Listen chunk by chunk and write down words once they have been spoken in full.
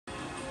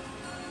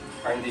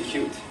Aren't they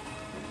cute?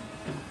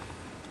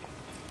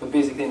 But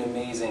basically an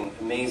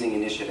amazing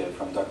initiative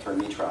from Dr.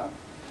 Mitra.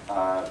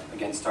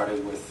 Again,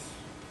 started with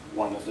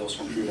one of those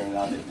computers, and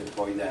now they've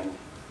deployed them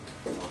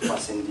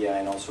across India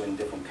and also in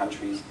different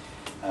countries.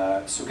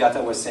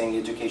 Sugata was saying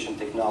education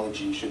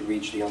technology should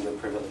reach the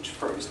underprivileged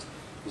first,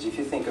 because if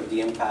you think of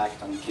the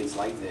impact on kids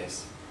like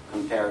this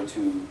compared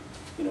to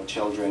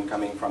children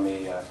coming from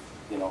a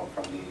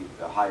from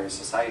the higher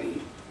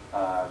society,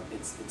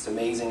 it's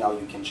amazing how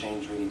you can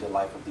change really the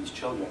life of these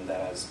children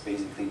that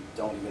basically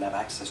don't even have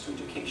access to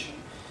education.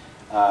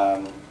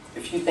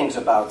 A few things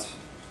about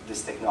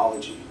this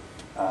technology.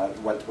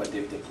 What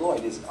they've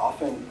deployed is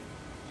often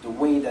the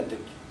way that the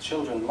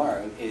children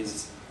learn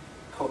is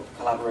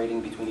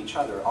collaborating between each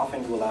other.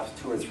 Often you will have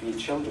 2 or 3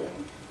 children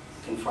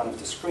in front of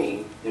the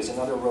screen. There's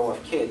another row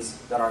of kids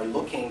that are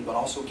looking but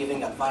also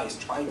giving advice.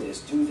 Try this,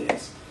 do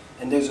this.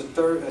 And there's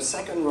a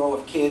second row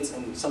of kids,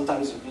 and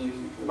sometimes you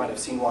might have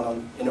seen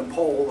one in a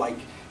pole, like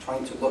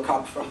trying to look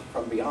up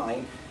from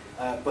behind.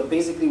 But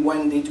basically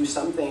when they do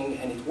something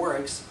and it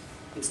works,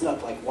 it's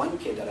not like one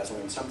kid that has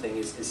learned something,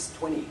 it's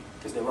 20,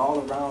 because they're all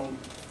around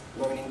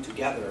learning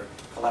together,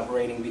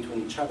 collaborating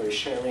between each other,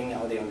 sharing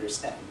how they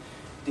understand.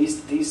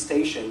 These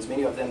stations,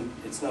 many of them,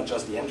 it's not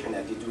just the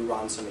internet, they do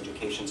run some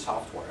education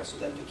software so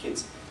that the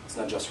kids, it's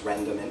not just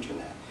random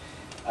internet.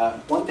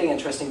 One thing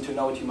interesting to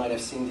note, you might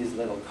have seen this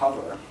little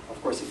cover.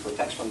 Of course it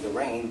protects from the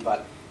rain,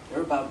 but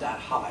they're about that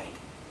high.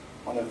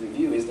 One of the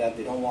view is that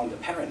they don't want the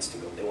parents to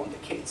go, they want the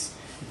kids.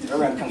 It's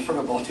very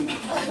uncomfortable to be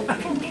on a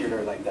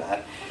computer like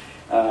that.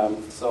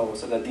 So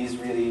that this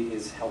really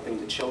is helping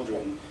the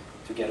children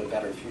to get a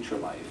better future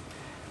life.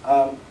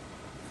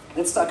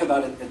 Let's talk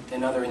about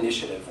another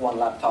initiative, 1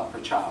 laptop per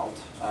child.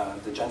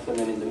 The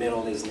gentleman in the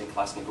middle is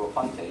Nicolas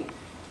Negroponte.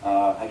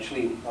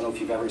 Actually, I don't know if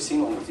you've ever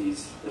seen one of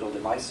these little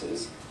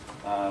devices,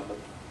 but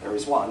there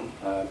is one.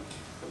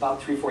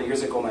 About 3 or 4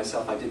 years ago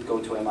myself, I did go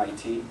to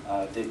MIT,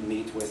 did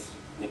meet with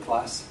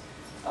Nicolas,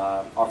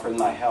 offered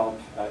my help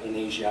in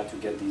Asia to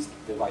get these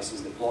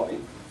devices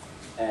deployed.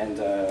 And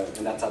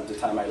that's at the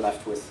time I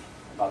left with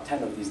about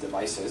 10 of these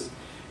devices.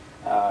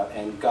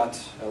 And got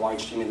a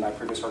large team in my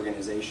previous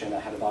organization. I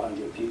had about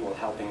 100 people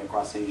helping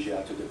across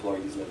Asia to deploy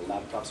these little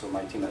laptops. So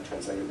my team had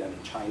translated them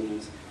in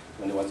Chinese.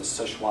 When there was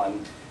a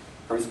Sichuan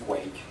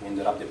earthquake, we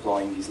ended up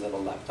deploying these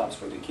little laptops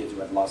for the kids who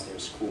had lost their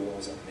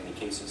schools, and in many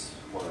cases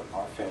were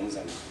orphans.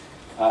 And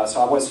so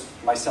I was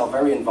myself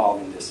very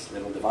involved in this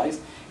little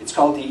device. It's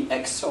called the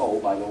XO,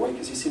 by the way,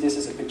 because you see this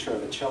is a picture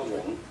of a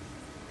children,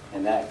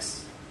 an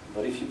X.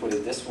 But if you put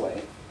it this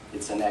way,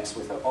 it's an X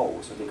with an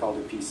O. So they call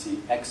the PC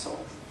XO.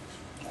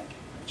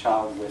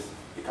 Child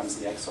becomes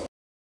the XO.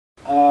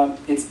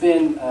 It's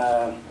been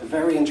a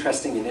very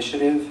interesting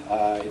initiative.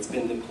 It's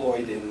been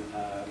deployed in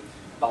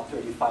about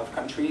 35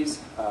 countries.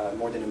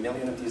 More than 1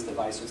 million of these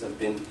devices have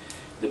been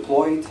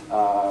deployed.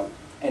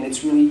 And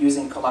it's really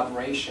using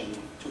collaboration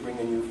to bring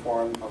a new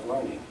form of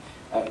learning.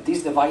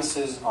 These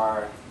devices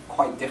are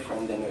quite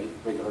different than a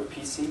regular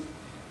PC.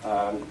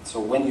 So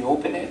when you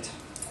open it,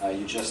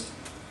 you just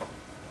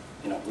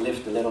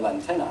lift the little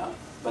antenna.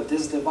 But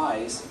this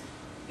device,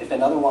 if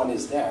another one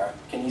is there,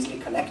 can easily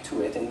connect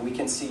to it, and we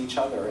can see each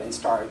other and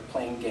start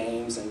playing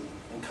games and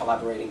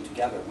collaborating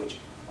together, which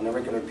on a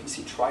regular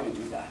PC, try to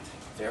do that.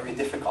 Very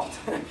difficult.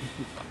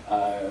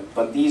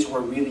 But these were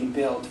really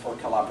built for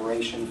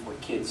collaboration, for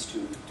kids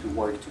to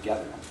work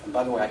together. And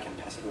by the way, I can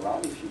pass it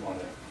around if you want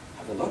to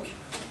have a look.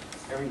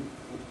 Very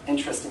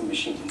interesting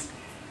machines.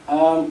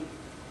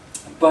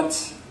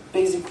 But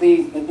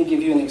basically, let me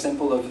give you an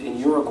example of in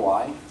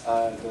Uruguay.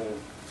 The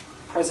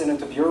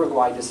president of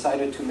Uruguay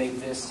decided to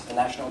make this a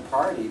national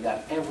priority,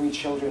 that every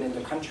children in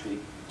the country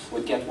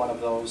would get one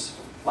of those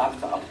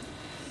laptops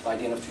by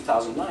the end of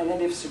 2009, and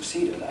they've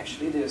succeeded.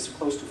 Actually, there's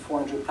close to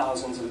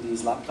 400,000 of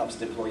these laptops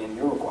deployed in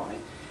Uruguay,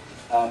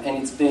 and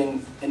it's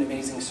been an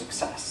amazing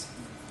success.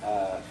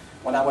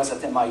 When I was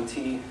at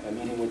MIT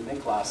meeting with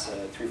Nicolas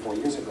 3 or 4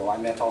 years ago, I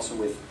met also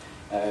with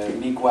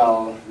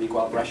Miguel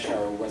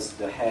Brechner, who was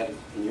the head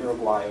in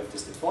Uruguay of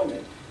this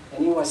deployment,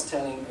 and he was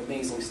telling an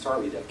amazing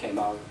story that came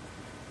out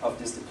of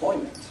this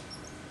deployment.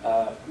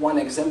 One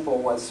example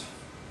was,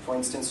 for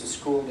instance, a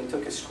school. They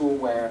took a school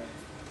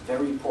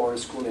very poor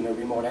school in a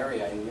remote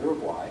area in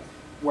Uruguay,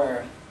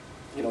 where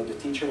the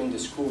teacher in the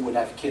school would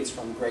have kids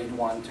from grade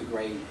 1 to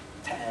grade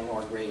 10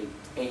 or grade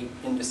 8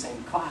 in the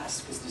same class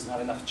because there's not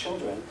enough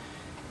children.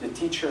 The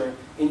teacher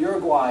in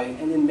Uruguay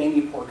and in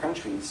many poor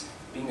countries,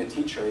 being a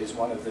teacher is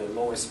one of the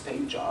lowest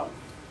paid jobs.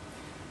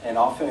 And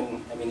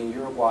often, in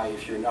Uruguay,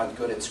 if you're not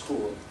good at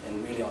school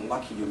and really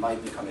unlucky, you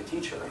might become a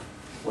teacher,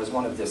 was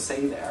one of the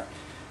say there,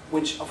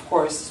 which of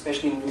course,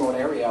 especially in a remote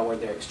area where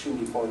they're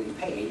extremely poorly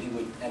paid, you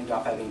would end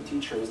up having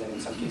teachers that in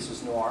some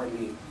cases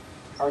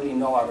hardly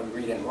know how to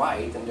read and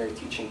write, and they're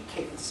teaching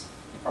kids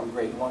from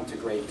grade 1 to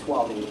grade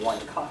 12 in one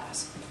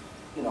class.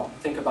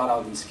 Think about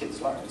how these kids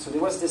learn. So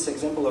there was this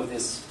example of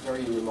this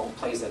very remote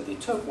place that they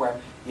took where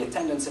the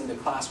attendance in the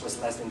class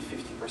was less than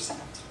 50%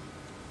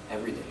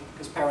 every day,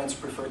 because parents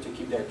prefer to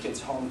keep their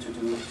kids home to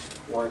do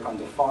work on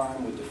the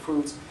farm with the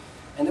fruits.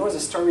 And there was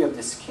a story of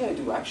this kid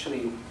who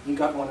actually, he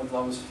got one of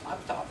those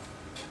laptops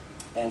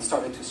and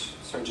started to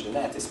search the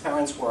net. His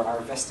parents were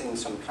harvesting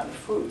some kind of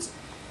fruits.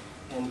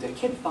 And the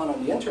kid found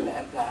on the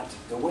internet that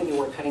the way they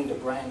were cutting the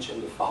branch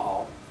in the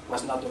fall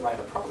was not the right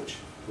approach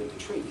with the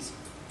trees,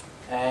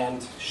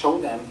 and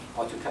showed them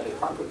how to cut it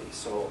properly.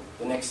 So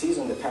the next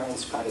season, the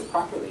parents cut it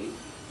properly,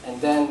 and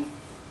then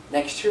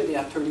next year they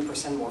had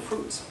 30% more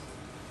fruits.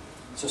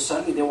 So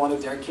suddenly they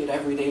wanted their kid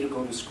every day to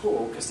go to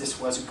school because this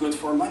was good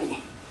for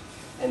money.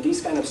 And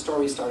these kind of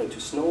stories started to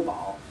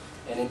snowball.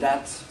 And in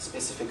that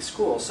specific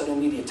school,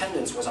 suddenly the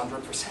attendance was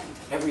 100%.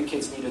 Every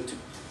kid needed to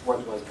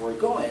were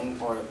going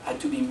or had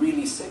to be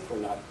really sick for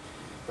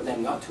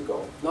them not to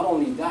go. Not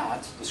only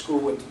that, the school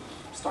would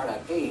start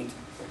at 8,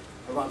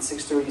 around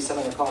 6:30,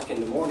 7 o'clock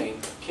in the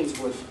morning, kids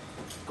would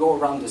go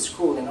around the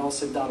school and all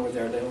sit down with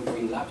their little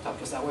green laptop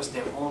because that was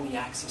their only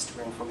access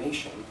to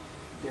information.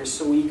 They're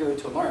so eager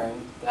to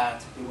learn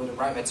that they would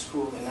arrive at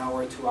school an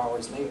hour, 2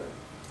 hours later.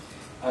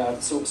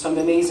 So some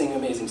amazing,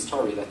 amazing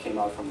story that came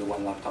out from the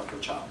one laptop per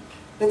child.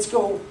 Let's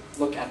go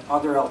look at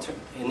other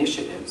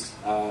initiatives,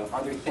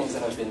 other things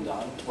that have been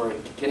done. We're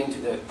getting to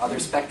the other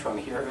spectrum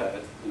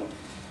here,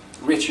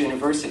 rich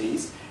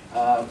universities.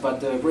 But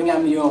the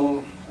Brigham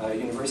Young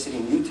University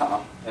in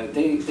Utah,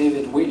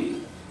 David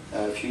Whaley,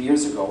 a few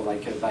years ago,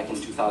 back in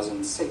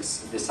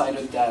 2006,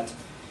 decided that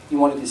he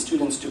wanted his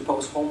students to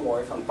post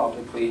homework on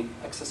publicly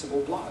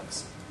accessible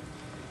blogs,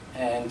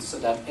 and so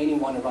that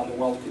anyone around the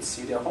world could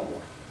see their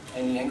homework.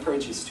 And he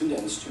encouraged his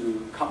students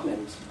to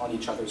comment on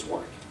each other's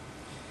work.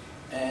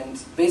 And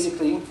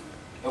basically,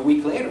 a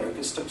week later,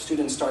 the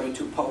students started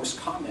to post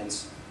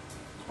comments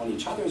on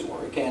each other's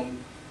work, and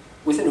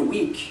within a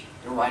week,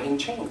 the writing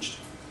changed.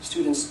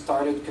 Students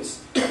started,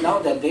 because now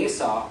that they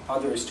saw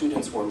other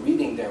students were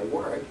reading their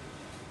work,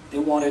 they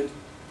wanted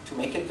to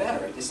make it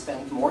better. They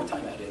spent more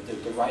time at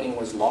it. The writing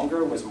was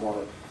longer, was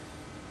more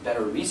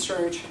better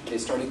research. They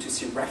started to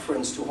see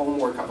reference to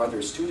homework of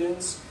other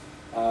students.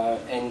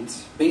 And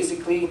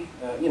basically,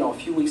 a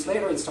few weeks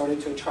later, it started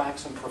to attract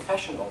some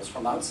professionals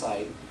from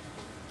outside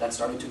that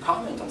started to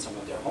comment on some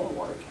of their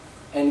homework.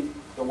 And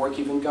the work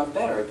even got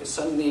better, because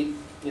suddenly,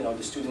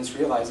 the students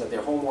realized that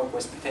their homework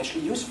was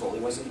potentially useful.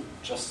 It wasn't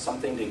just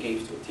something they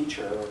gave to a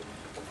teacher or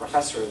a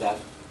professor that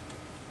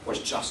was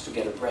just to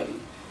get a grade.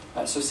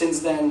 So since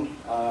then,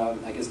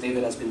 I guess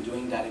David has been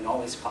doing that in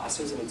all his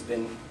classes, and it's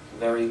been a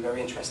very, very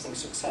interesting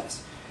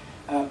success.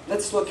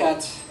 Let's look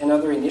at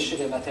another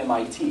initiative at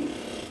MIT.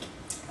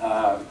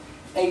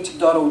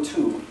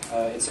 8.02,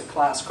 it's a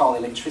class called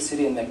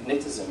Electricity and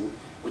Magnetism,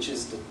 which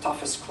is the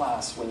toughest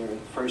class when you're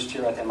in first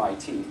year at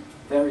MIT.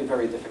 Very,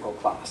 very difficult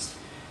class.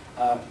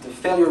 The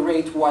failure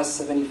rate was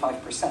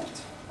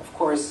 75%. Of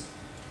course,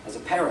 as a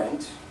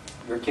parent,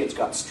 your kids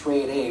got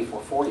straight A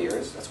for 4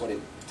 years. That's what it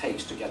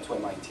takes to get to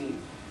MIT.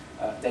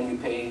 Then you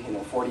pay,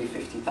 40,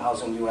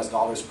 50,000 US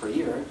dollars per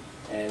year,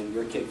 and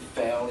your kid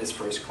failed his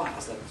first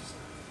class. That,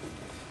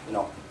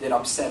 did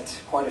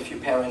upset quite a few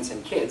parents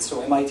and kids.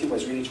 So MIT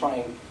was really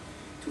trying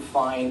to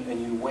find a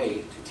new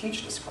way to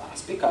teach this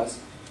class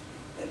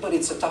but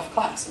it's a tough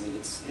class. I mean,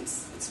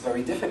 it's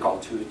very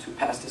difficult to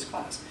pass this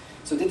class.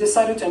 So they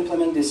decided to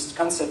implement this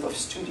concept of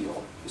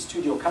the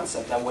studio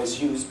concept that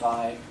was used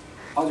by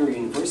other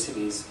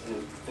universities and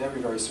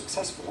very, very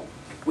successful,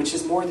 which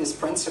is more this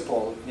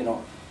principle,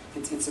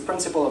 it's a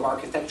principle of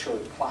architecture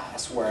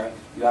class where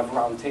you have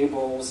round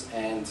tables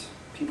and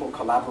people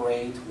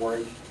collaborate,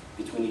 work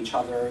between each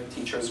other,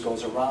 teachers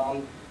goes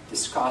around,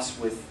 discuss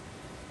with,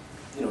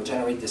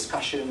 generate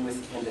discussion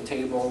within the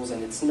tables,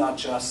 and it's not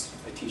just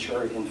a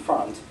teacher in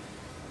front,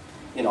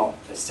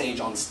 a sage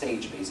on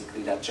stage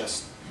basically that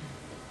just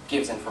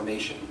gives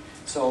information.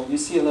 So you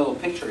see a little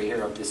picture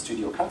here of this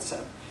studio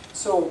concept.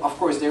 So of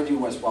course their view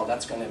was, well,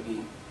 that's going to be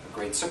a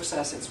great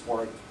success, it's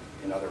worked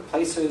in other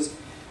places.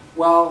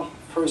 Well,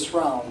 first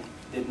round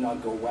did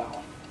not go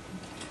well.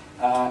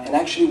 And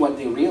actually what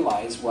they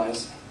realized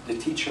was the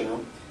teacher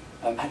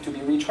had to be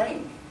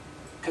retrained,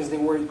 because they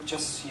were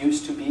just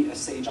used to be a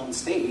sage on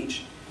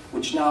stage,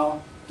 which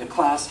now the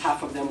class,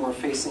 half of them were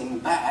facing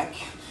back,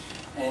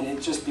 and it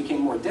just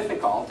became more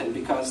difficult. And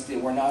because they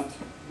were not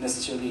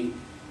necessarily,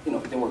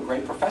 they were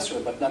great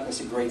professors, but not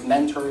necessarily great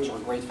mentors or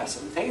great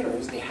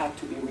facilitators, they had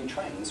to be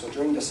retrained. So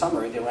during the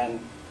summer, they ran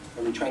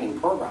a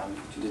retraining program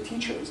to the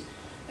teachers,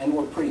 and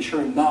we're pretty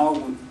sure now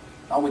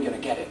we're going to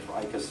get it,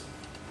 right? Because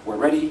we're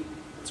ready,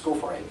 let's go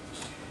for it.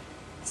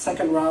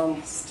 Second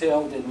round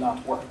still did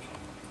not work.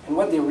 And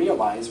what they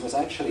realized was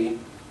actually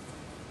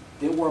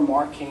they were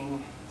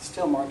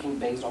still marking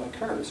based on a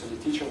curve. So the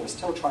teacher was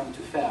still trying to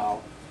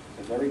fail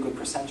a very good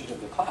percentage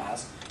of the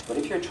class. But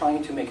if you're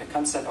trying to make a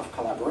concept of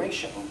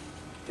collaboration,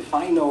 if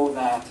I know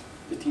that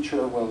the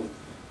teacher will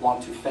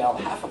want to fail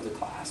half of the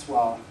class,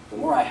 well, the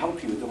more I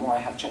help you, the more I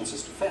have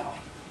chances to fail.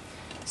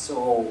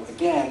 So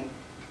again,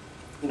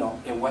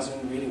 it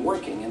wasn't really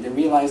working. And they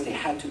realized they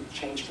had to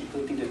change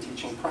completely the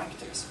teaching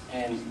practice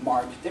and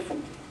mark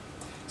differently.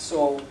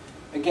 So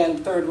Again,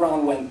 third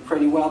round went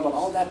pretty well, but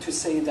all that to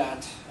say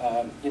that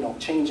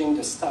changing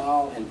the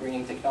style and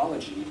bringing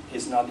technology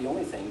is not the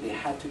only thing. They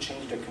had to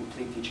change their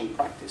complete teaching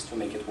practice to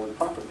make it work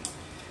properly.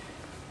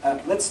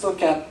 Let's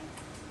look at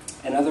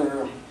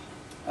another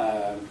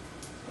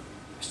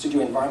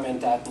studio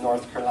environment at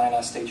North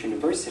Carolina State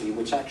University,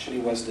 which actually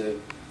was the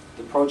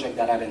project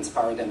that had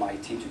inspired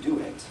MIT to do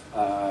it.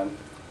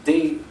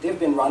 They've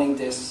been running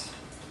this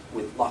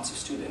with lots of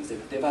students.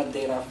 They've had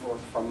data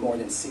from more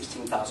than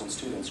 16,000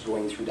 students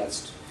going through that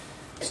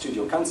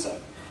studio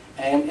concept.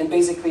 And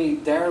basically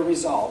their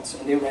results,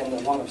 and they ran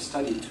a lot of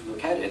study to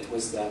look at it,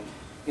 was that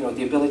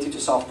the ability to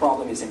solve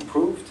problems is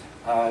improved,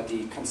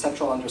 the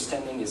conceptual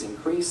understanding is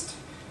increased,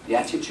 the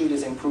attitude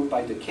is improved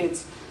by the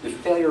kids, the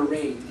failure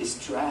rate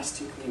is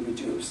drastically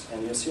reduced.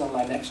 And you'll see on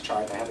my next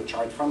chart, I have a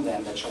chart from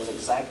them that shows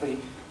exactly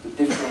the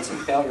difference in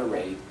failure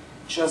rate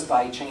just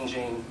by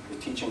changing the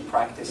teaching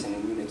practice and a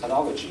new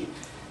methodology.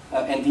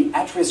 And the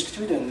at-risk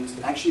students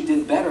actually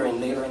did better in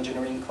later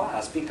engineering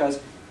class because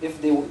if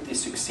they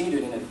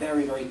succeeded in a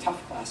very, very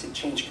tough class, it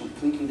changed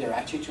completely their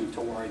attitude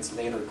towards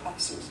later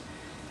classes.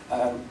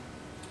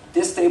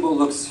 This table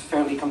looks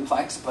fairly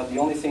complex, but the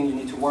only thing you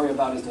need to worry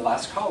about is the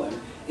last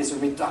column, is a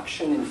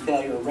reduction in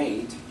failure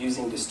rate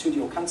using the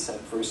studio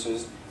concept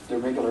versus the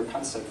regular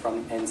concept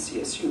from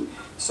NCSU.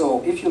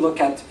 So if you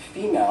look at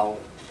female,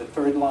 the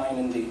third line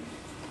in the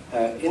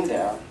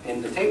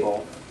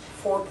table,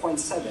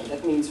 4.7,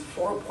 that means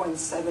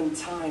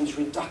 4.7 times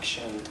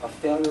reduction of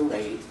failure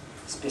rate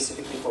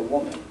specifically for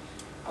women,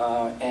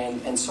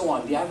 and so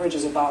on. The average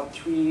is about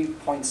 3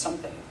 point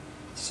something.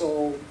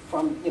 So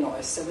from a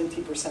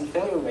 70%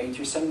 failure rate,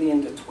 you're suddenly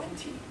in the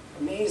 20.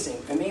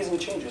 Amazing, amazing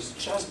changes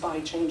just by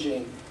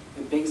changing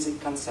the basic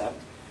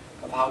concept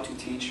of how to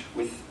teach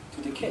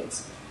to the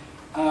kids.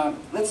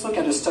 Let's look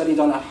at a study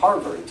done at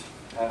Harvard.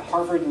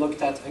 Harvard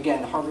looked at,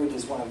 again, Harvard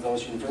is one of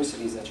those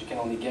universities that you can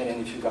only get in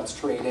if you got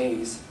straight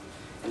A's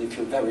and if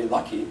you're very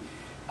lucky.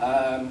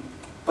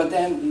 But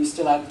then you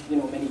still have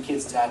many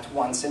kids that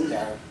once in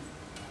there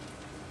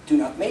do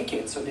not make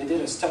it. So they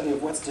did a study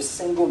of what's the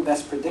single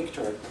best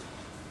predictor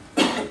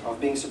of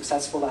being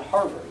successful at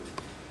Harvard.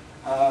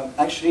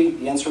 Actually,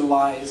 the answer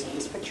lies in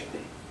this picture.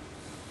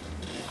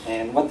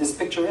 And what this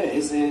picture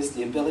is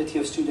the ability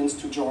of students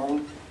to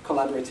join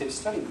collaborative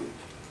study group.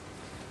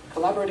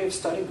 Collaborative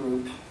study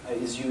group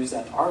is used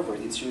at Harvard.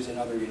 It's used in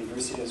other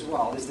universities as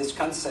well. Is this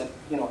concept,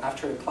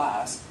 after a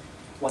class,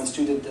 one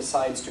student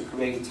decides to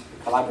create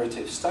a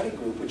collaborative study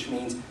group, which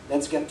means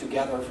let's get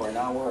together for an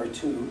hour or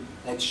two,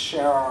 let's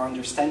share our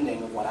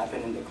understanding of what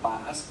happened in the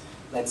class,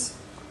 let's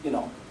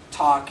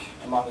talk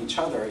among each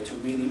other to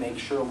really make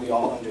sure we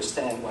all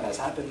understand what has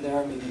happened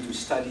there, maybe do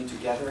study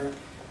together,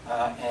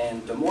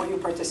 and the more you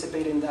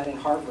participate in that in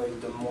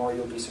Harvard, the more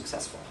you'll be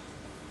successful.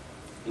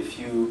 If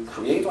you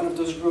create one of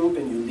those groups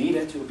and you lead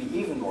it, you'll be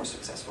even more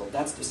successful.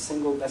 That's the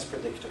single best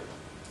predictor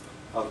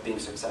of being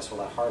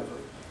successful at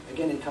Harvard.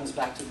 Again, it comes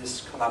back to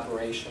this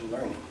collaboration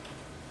learning.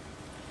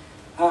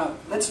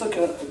 Let's look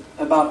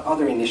about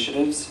other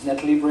initiatives.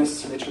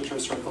 NetLibris Literature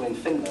Circle in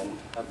Finland.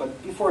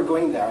 But before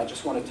going there, I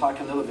just want to talk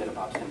a little bit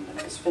about Finland,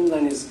 because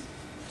Finland is,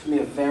 to me,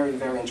 a very,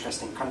 very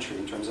interesting country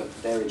in terms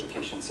of their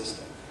education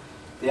system.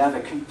 They have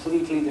a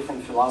completely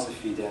different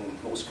philosophy than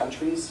most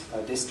countries.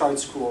 They start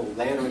school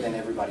later than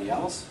everybody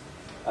else.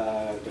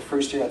 The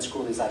first year at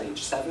school is at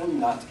age 7,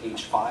 not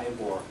age 5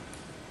 or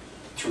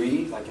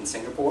 3, like in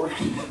Singapore.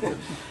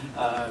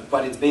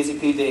 But it's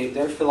basically,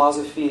 their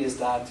philosophy is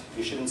that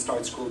you shouldn't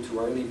start school too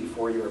early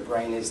before your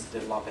brain is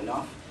developed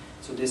enough.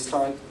 So they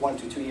start 1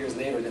 to 2 years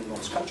later than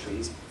most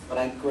countries. But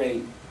at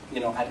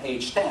at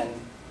age 10,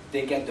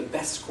 they get the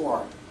best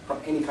score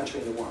from any country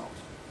in the world,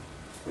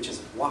 which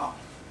is, wow,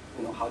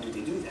 how do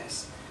they do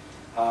this?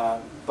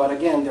 But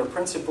again, their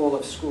principle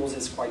of schools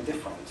is quite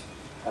different.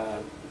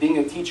 Being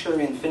a teacher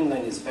in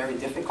Finland is very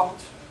difficult.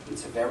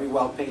 It's a very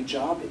well-paid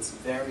job.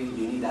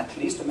 You need at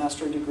least a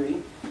master's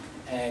degree,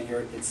 and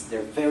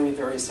they're very,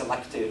 very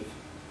selective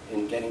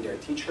in getting their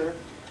teacher.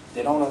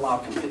 They don't allow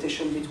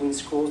competition between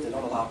schools. They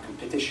don't allow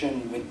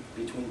competition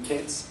between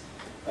kids.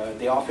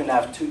 They often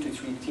have 2 to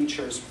 3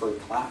 teachers per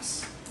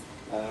class.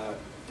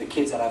 The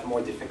kids that have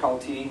more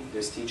difficulty,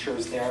 there's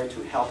teachers there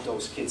to help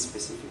those kids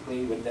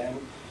specifically with them.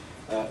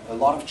 A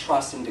lot of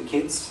trust in the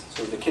kids.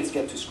 So the kids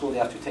get to school, they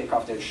have to take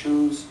off their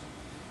shoes,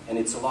 and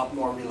it's a lot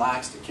more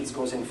relaxed. The kids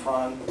goes in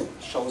front,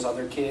 shows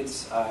other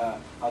kids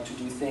how to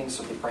do things,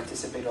 so they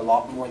participate a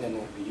lot more than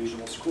the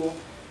usual school.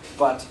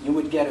 But you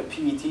would get a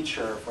PE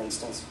teacher, for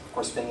instance. Of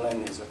course,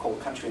 Finland is a cold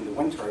country in the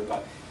winter,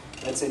 but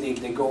let's say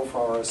they go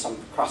for some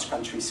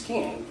cross-country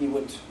skiing. He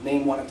would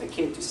name one of the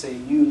kids to say,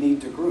 you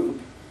lead the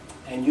group,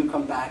 and you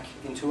come back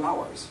in 2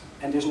 hours.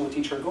 And there's no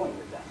teacher going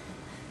with them.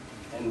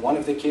 And one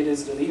of the kids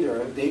is the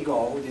leader. They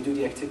go, they do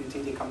the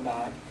activity, they come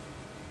back.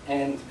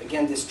 And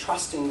again, this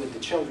trusting with the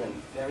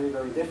children, very,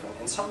 very different.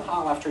 And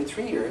somehow, after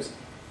 3 years,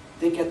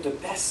 they get the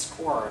best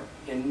score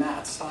in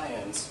math,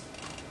 science,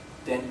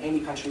 than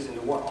any countries in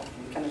the world.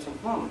 And you kind of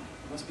think,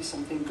 must be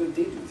something good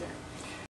they do there.